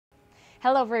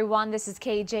Hello everyone, this is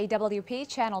KJWP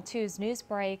Channel 2's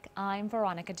Newsbreak. I'm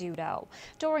Veronica Dudo.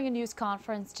 During a news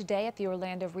conference today at the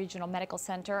Orlando Regional Medical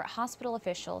Center, hospital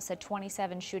officials said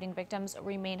 27 shooting victims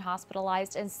remain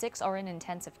hospitalized and 6 are in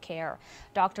intensive care.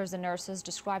 Doctors and nurses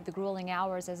described the grueling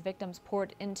hours as victims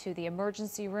poured into the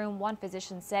emergency room. One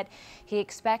physician said he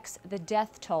expects the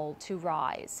death toll to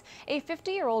rise. A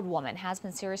 50-year-old woman has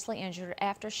been seriously injured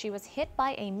after she was hit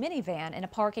by a minivan in a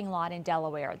parking lot in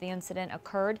Delaware. The incident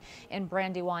occurred in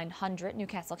Brandywine 100.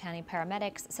 Newcastle County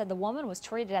paramedics said the woman was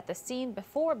treated at the scene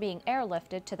before being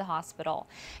airlifted to the hospital.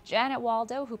 Janet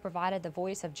Waldo, who provided the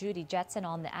voice of Judy Jetson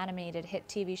on the animated hit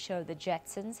TV show The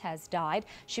Jetsons, has died.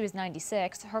 She was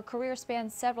 96. Her career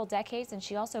spans several decades, and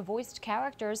she also voiced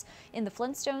characters in The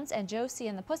Flintstones and Josie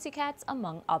and the Pussycats,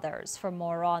 among others. For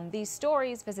more on these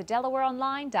stories, visit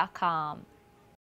DelawareOnline.com.